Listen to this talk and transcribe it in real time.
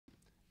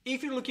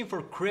If you're looking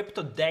for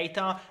crypto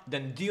data,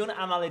 then Dune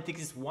Analytics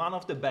is one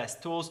of the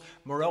best tools.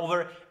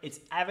 Moreover, it's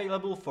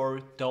available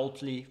for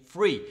totally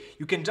free.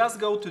 You can just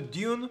go to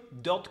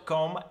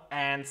dune.com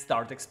and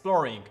start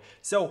exploring.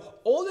 So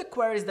all the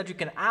queries that you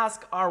can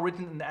ask are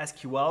written in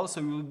SQL, so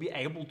you will be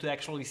able to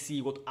actually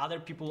see what other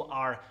people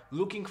are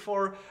looking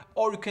for,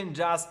 or you can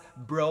just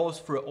browse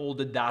through all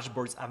the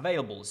dashboards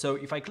available. So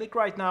if I click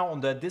right now on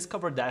the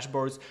Discover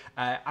dashboards,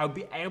 I'll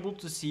be able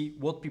to see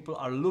what people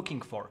are looking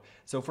for.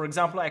 So for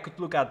example, I could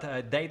look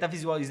at data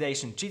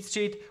visualization cheat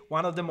sheet,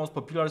 one of the most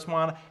popular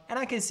one, and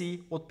I can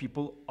see what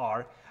people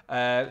are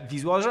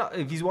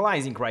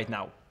visualizing right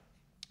now.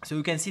 So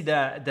you can see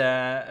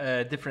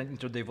the different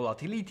intraday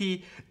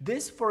volatility.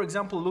 This, for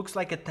example, looks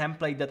like a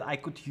template that I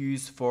could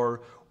use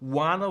for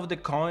one of the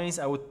coins.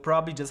 I would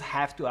probably just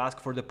have to ask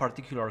for the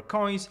particular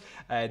coins.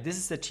 This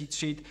is a cheat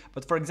sheet.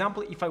 But for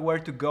example, if I were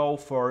to go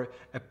for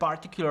a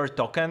particular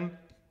token,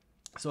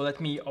 so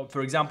let me,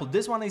 for example,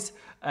 this one is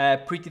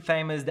pretty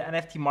famous, the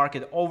NFT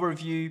market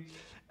overview.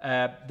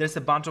 There's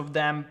a bunch of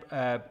them.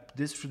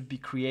 This should be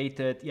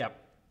created. Yeah.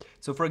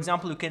 So for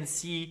example, you can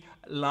see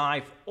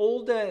live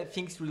all the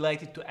things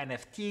related to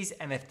NFTs,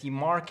 NFT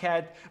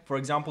market, for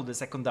example, the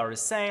secondary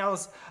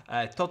sales,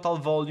 total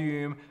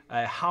volume,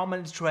 how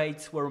many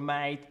trades were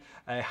made,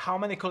 how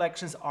many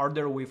collections are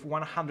there with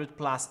 100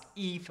 plus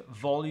ETH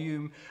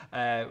volume,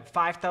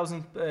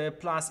 5,000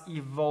 plus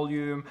ETH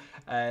volume,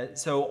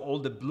 so all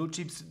the blue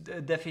chips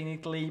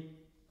definitely,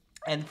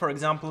 and for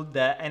example,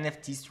 the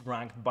NFTs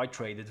ranked by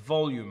traded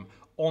volume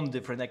on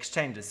different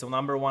exchanges. So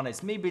number one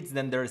is Meebits,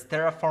 then there's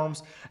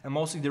Terraforms, and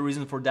mostly the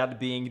reason for that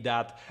being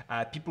that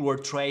people were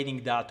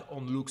trading that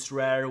on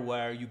LuxRare,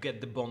 where you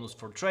get the bonus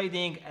for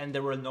trading and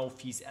there were no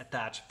fees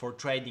attached for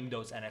trading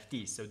those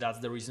NFTs. So that's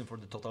the reason for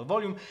the total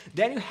volume.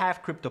 Then you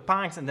have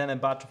CryptoPunks and then a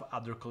bunch of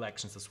other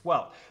collections as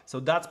well.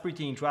 So that's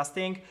pretty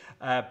interesting.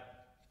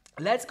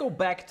 Let's go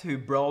back to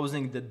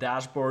browsing the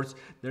dashboards.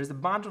 There's a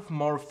bunch of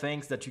more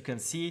things that you can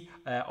see.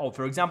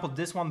 For example,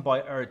 this one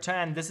by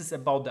Chen. This is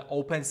about the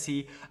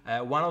OpenSea,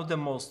 one of the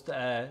most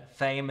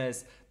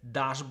famous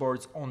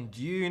dashboards on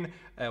Dune,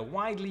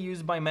 widely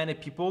used by many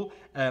people.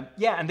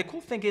 Yeah, and the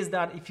cool thing is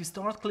that if you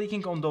start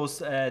clicking on those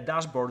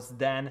dashboards,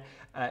 then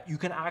you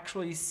can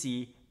actually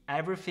see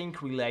everything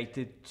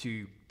related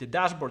to the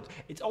dashboard.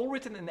 It's all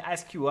written in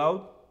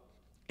SQL.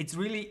 It's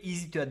really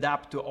easy to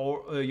adapt to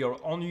all, your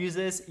own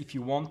uses if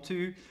you want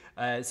to.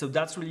 So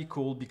that's really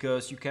cool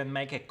because you can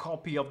make a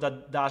copy of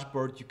that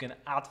dashboard, you can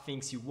add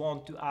things you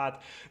want to add.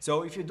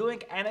 So if you're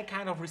doing any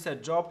kind of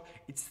research job,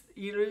 it's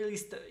really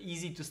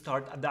easy to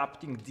start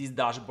adapting these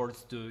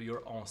dashboards to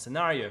your own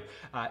scenario.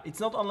 It's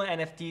not only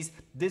NFTs,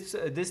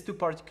 these two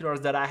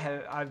particulars that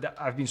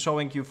I've been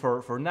showing you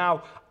for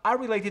now are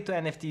related to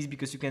NFTs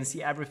because you can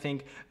see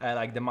everything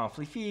like the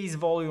monthly fees,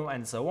 volume,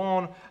 and so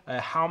on,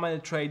 how many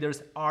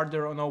traders are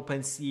there on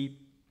OpenSea,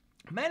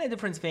 many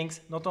different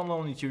things, not only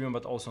on Ethereum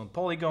but also on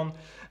Polygon,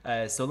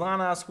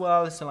 Solana as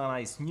well.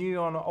 Solana is new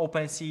on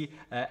OpenSea,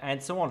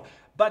 and so on.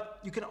 But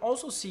you can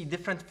also see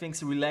different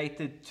things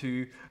related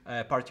to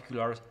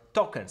particular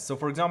tokens. So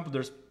for example,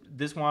 there's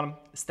this one,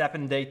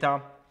 Steppen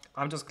data.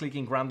 I'm just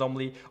clicking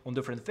randomly on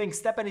different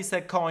things. Steppen is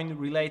a coin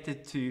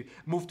related to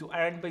move to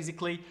earn,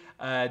 basically.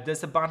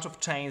 There's a bunch of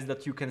chains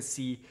that you can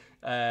see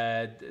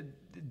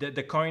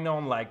the coin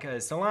on, like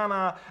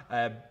Solana,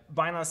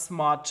 Binance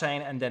Smart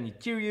Chain, and then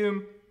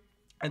Ethereum.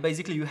 And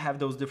basically you have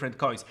those different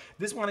coins.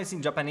 This one is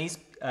in Japanese,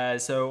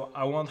 so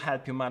I won't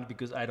help you much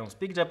because I don't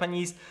speak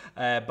Japanese,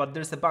 but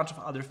there's a bunch of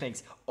other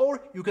things.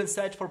 Or you can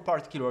search for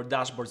particular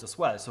dashboards as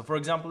well. So for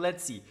example,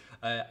 let's see.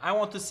 I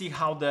want to see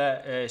how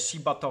the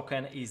Shiba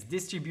token is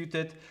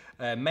distributed.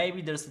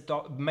 Maybe there's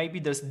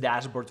a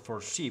dashboard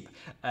for SHIB.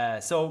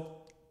 So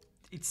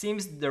it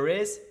seems there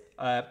is.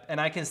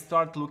 And I can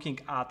start looking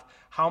at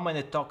how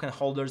many token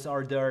holders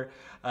are there,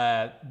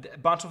 a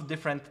bunch of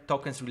different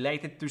tokens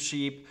related to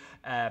SHIB,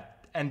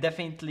 and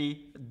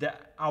definitely the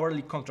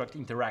hourly contract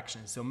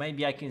interaction. So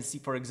maybe I can see,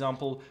 for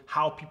example,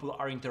 how people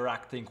are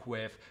interacting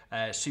with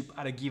SHIB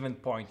at a given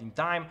point in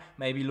time,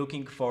 maybe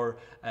looking for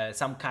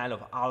some kind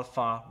of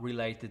alpha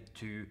related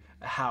to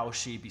how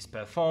SHIB is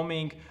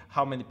performing,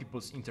 how many people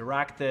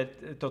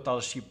interacted, total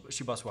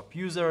Shiba Swap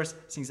users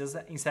since its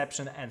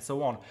inception, and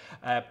so on.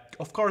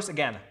 Of course,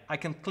 again, I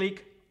can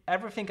click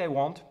everything I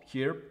want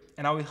here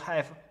and I will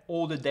have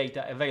all the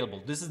data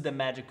available. This is the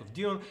magic of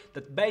Dune,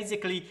 that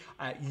basically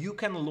you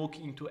can look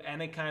into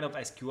any kind of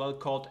SQL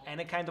code,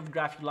 any kind of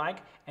graph you like,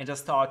 and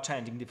just start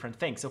changing different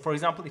things. So for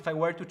example, if I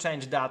were to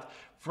change that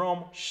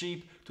from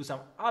SHIB to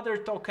some other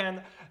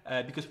token,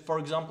 because for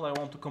example, I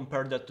want to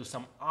compare that to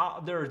some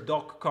other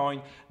doc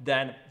coin,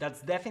 then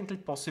that's definitely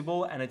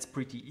possible and it's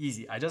pretty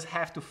easy. I just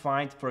have to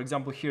find, for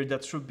example, here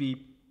that should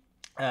be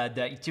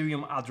the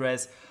Ethereum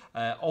address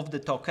of the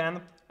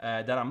token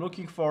that I'm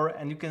looking for,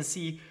 and you can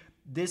see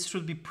this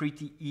should be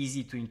pretty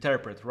easy to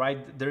interpret,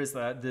 right? There is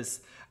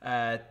this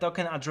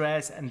token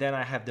address, and then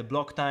I have the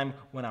block time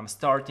when I'm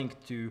starting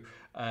to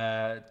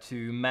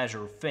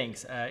measure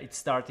things. It's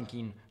starting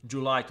in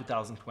July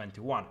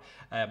 2021,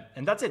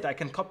 and that's it. I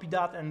can copy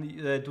that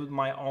and do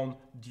my own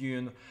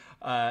Dune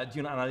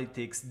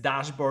Analytics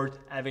dashboard,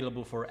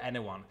 available for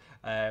anyone.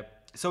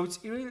 So it's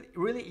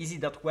really easy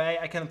that way.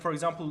 I can, for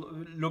example,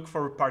 look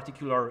for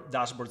particular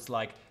dashboards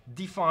like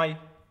DeFi.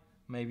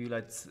 Maybe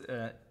let's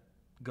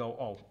go.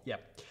 Oh,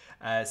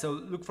 yeah. So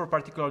look for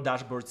particular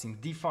dashboards in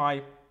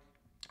DeFi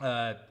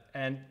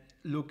and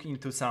look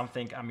into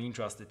something I'm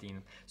interested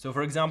in. So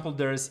for example,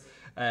 there's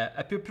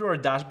a popular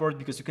dashboard,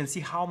 because you can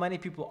see how many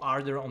people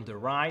are there on the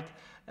right,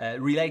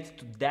 related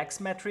to DEX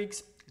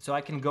metrics. So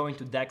I can go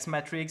into DEX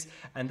metrics,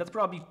 and that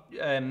probably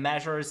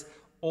measures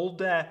all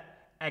the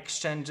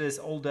exchanges,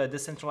 all the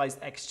decentralized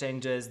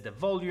exchanges, the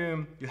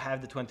volume. You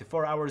have the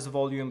 24 hours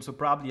volume, so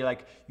probably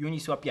like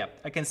Uniswap. Yeah,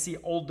 I can see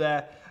all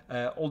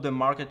the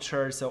market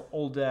shares, so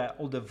all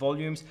the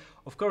volumes.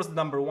 Of course, the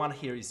number one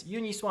here is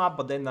Uniswap,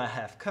 but then I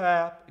have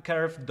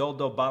Curve,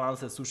 Dodo,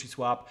 Balance,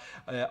 SushiSwap,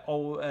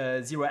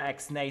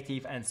 0x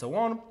Native, and so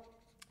on.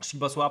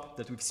 ShibaSwap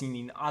that we've seen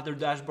in other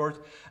dashboards,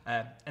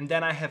 and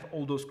then I have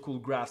all those cool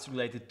graphs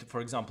related to,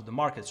 for example, the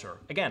market share.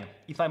 Again,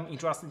 if I'm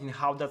interested in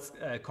how that's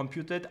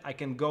computed, I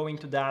can go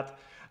into that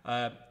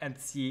and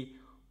see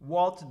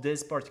what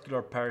this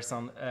particular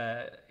person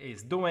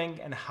is doing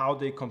and how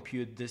they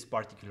compute this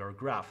particular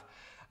graph.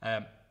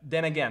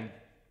 Then again,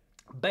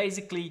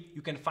 basically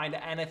you can find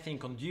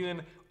anything on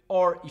Dune,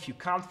 or if you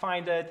can't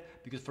find it,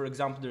 because for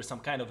example there's some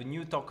kind of a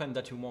new token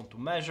that you want to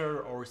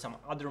measure, or some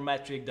other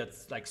metric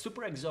that's like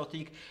super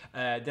exotic,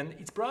 then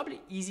it's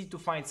probably easy to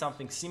find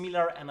something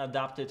similar and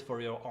adapt it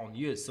for your own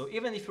use. So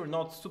even if you're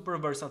not super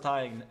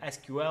versatile in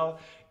SQL,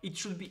 it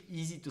should be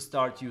easy to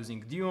start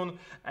using Dune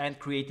and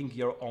creating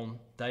your own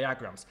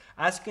diagrams.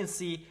 As you can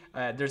see,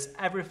 there's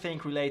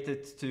everything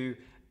related to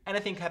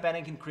anything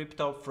happening in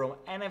crypto, from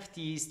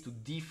NFTs to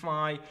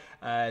DeFi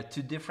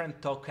to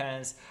different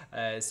tokens.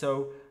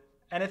 So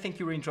anything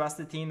you're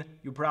interested in,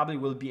 you probably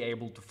will be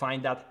able to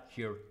find that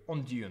here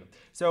on Dune.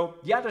 So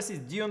the address is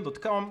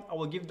dune.com. I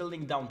will give the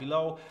link down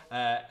below,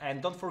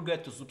 and don't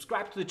forget to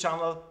subscribe to the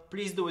channel.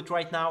 Please do it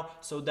right now,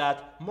 so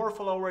that more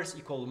followers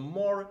equal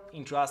more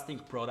interesting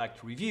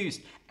product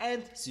reviews.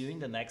 And see you in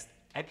the next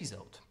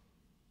episode.